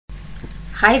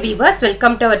Hi viewers,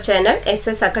 welcome to our channel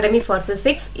SS Academy for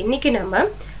Physics. இன்னைக்கு நம்ம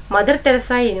Mother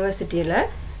Teresa Universityல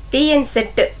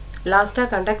TNSET லாஸ்டா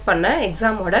conduct பண்ண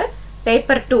எக்ஸாமோட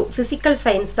paper 2 Physical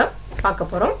Science தான் பார்க்க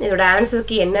போறோம். இதோட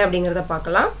ஆன்சருக்கு என்ன அப்படிங்கறத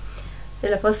பார்க்கலாம்.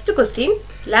 இதுல first question,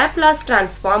 Laplace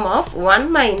transform of 1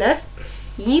 minus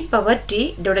e power t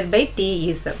divided by t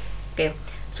is. Okay.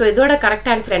 So இதோட correct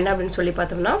answer என்ன அப்படினு சொல்லி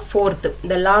பார்த்தோம்னா fourth,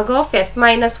 the log of s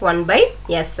minus 1 by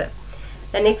s.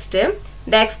 The next,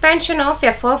 the expansion of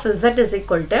f of z is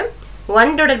equal to 1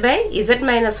 divided by z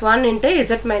minus 1 into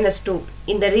z minus 2.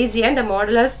 In the region, the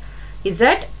modulus z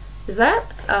is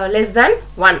less than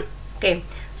 1. Okay.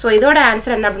 So, இதோட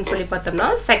answer என்ன அப்படினு சொல்லி பார்த்தோம்னா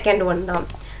second one தான்.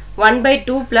 1 by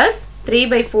 2 plus 3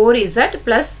 by 4 z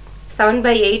plus 7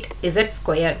 by 8 z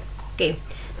square. Okay.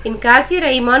 In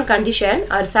Cauchy-Riemann condition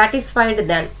are satisfied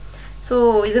then. So,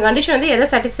 இது condition வந்து எதை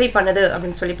satisfy பண்ணுது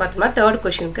அப்படினு சொல்லி பார்த்தோம்னா third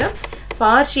questionக்கு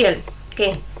partial.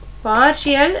 Okay.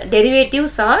 Partial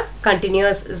derivatives are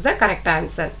continuous is the correct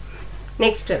answer.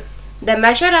 Next, the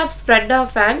measure of spread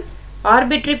of an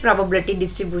arbitrary probability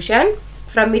distribution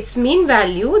from its mean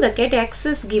value the ket x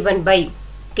is given by.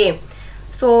 Okay.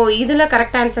 So, இதுல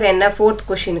correct answer என்ன fourth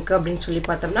questionக்கு அப்படினு சொல்லி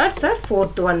பார்த்தோம்னா it's a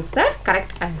fourth one is the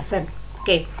correct answer.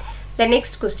 Okay. The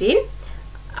next question,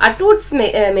 Atwood's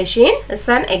machine is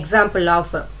an example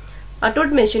of.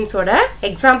 Atwood machines ஓட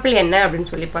example என்ன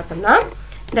அப்படினு சொல்லி பார்த்தோம்னா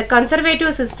the conservative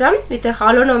system with a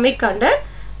holonomic and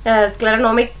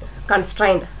scleronomic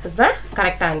constraint is the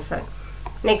correct answer.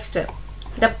 Next,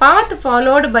 the path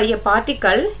followed by a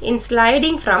particle in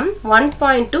sliding from one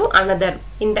point to another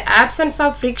in the absence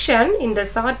of friction in the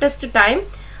shortest time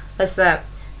is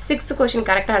sixth question.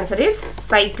 Correct answer is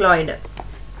cycloid.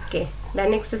 Okay. The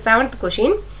next seventh question,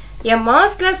 a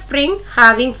massless spring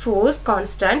having force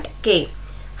constant K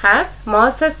has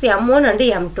masses m1 and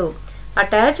m2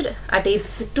 attached at its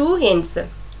two ends.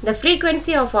 The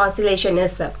frequency of oscillation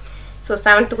is. So,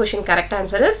 seventh question correct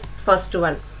answer is first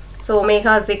one. So,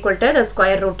 omega is equal to the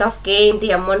square root of k into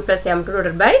m1 plus m2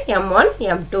 divided by m1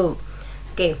 m2.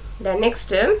 Okay. The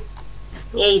next,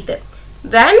 eighth,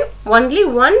 when only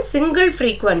one single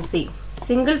frequency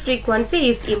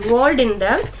is involved in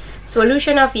the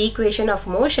solution of equation of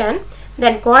motion,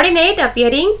 then coordinate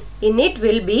appearing in it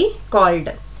will be called.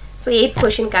 So, 8th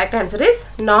question correct answer is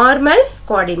normal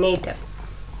coordinate.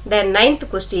 Then 9th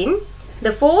question,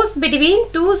 the force between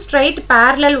two straight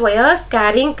parallel wires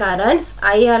carrying currents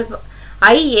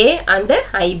IA and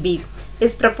IB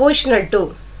is proportional to.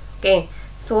 Okay.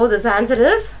 So, this answer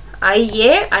is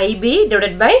IA, IB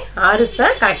divided by R is the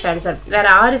correct answer, where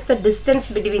R is the distance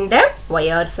between the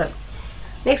wires.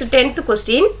 Next, 10th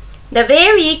question, the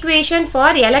wave equation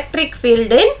for electric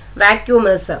field in vacuum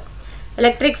is.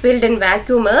 Electric field in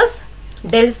vacuum is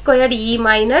del squared E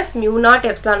minus mu naught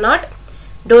epsilon naught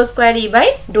dou squared E by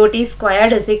dou T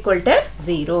squared is equal to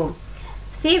 0.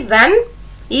 See, when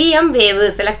EM wave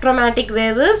is, electromagnetic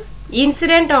wave is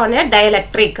incident on a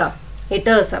dielectric, it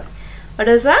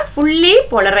is a fully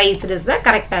polarized is the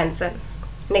correct answer.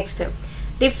 Next,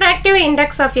 refractive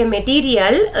index of a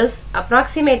material is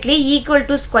approximately equal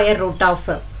to square root of.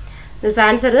 This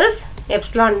answer is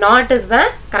epsilon naught is the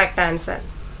correct answer.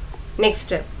 Next,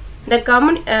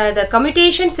 the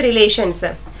commutations relations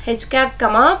h cap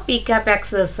comma p cap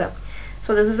x is. So,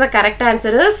 this is the correct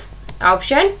answer is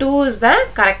option 2 is the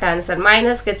correct answer,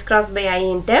 minus h cross by I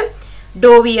into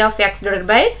dou v of x divided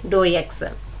by dou x.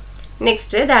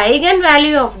 Next, the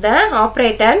eigenvalue of the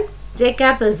operator j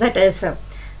cap z is.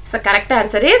 So, correct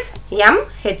answer is m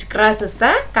h cross is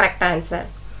the correct answer.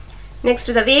 Next,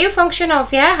 the wave function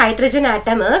of a hydrogen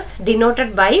atom is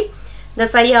denoted by the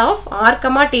psi of r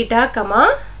comma theta comma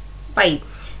pi.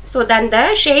 So, then the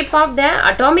shape of the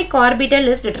atomic orbital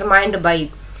is determined by.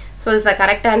 So, the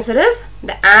correct answer is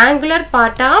the angular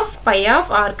part of pi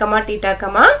of r comma theta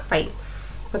comma pi.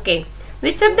 Okay.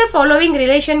 Which of the following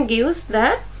relation gives the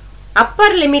upper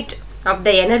limit of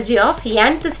the energy of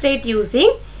nth state using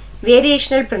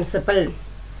variational principle?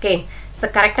 Okay. So,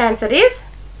 correct answer is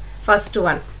first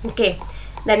one. Okay.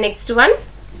 The next one,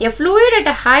 a fluid at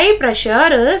a high pressure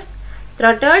is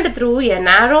throttled through a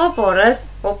narrow porous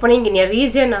opening in a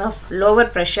region of lower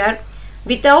pressure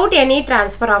without any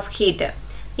transfer of heat.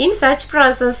 In such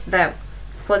process,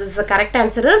 for this the correct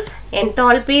answer is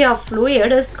enthalpy of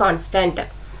fluid is constant.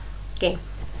 Okay.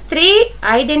 3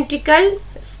 identical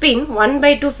spin 1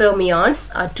 by 2 fermions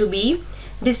are to be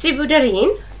distributed in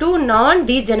 2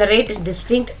 non-degenerate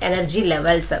distinct energy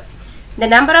levels.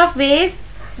 The number of ways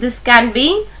this can be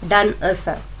done is.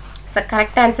 So,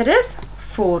 correct answer is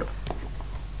 4.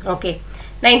 Okay.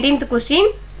 19th question,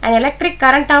 an electric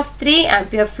current of 3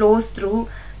 ampere flows through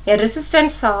a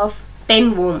resistance of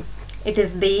 10 ohm. It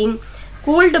is being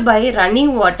cooled by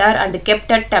running water and kept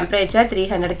at temperature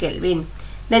 300 Kelvin.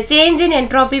 The change in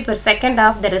entropy per second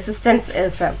of the resistance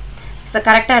is. So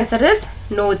correct answer is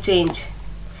no change.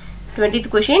 20th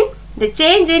question. The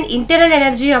change in internal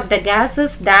energy of the gas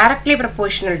is directly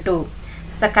proportional to.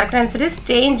 So correct answer is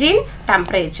change in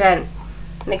temperature.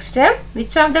 Next,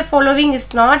 which of the following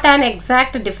is not an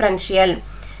exact differential?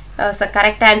 So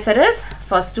correct answer is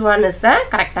first one is the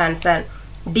correct answer.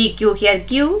 dq, here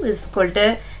q is equal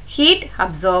to heat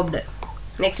absorbed.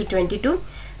 Next 22.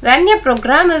 When a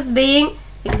program is being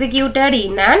executed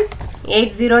in an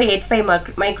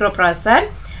 8085 microprocessor,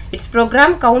 its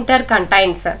program counter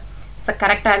contains. So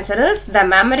correct answer is the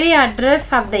memory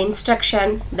address of the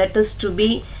instruction that is to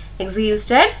be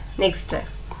executed. Next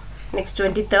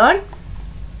 23rd.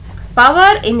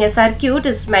 Power in a circuit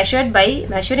is measured by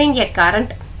measuring a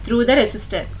current through the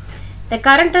resistor. The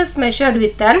current is measured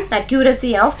with an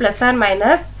accuracy of plus or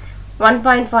minus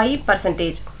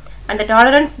 1.5% and the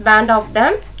tolerance band of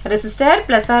the resistor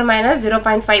plus or minus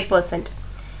 0.5%.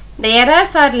 The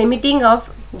errors are limiting of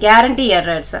guarantee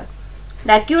errors.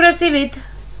 The accuracy with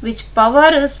which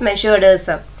power is measured is.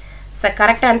 So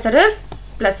correct answer is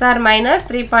plus or minus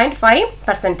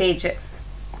 3.5%.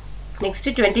 Next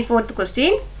 24th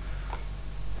question.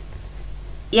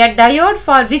 A diode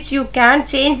for which you can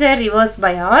change the reverse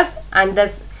bias and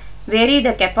thus vary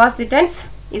the capacitance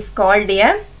is called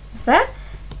a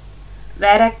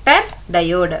varactor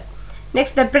diode.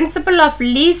 Next, the principle of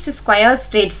least squares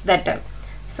states that.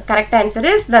 So correct answer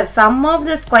is the sum of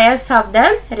the squares of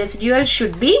the residual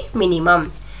should be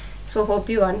minimum. So hope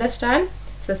you understand.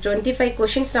 So 25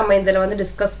 questions நம்ம இதல வந்து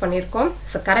discuss பண்ணிருக்கோம்.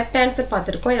 So correct answer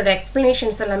பார்த்திருக்கோம். இதோட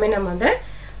explanations எல்லாமே நம்ம வந்து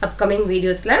upcoming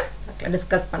videosல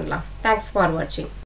discuss பண்ணலாம். Thanks for watching.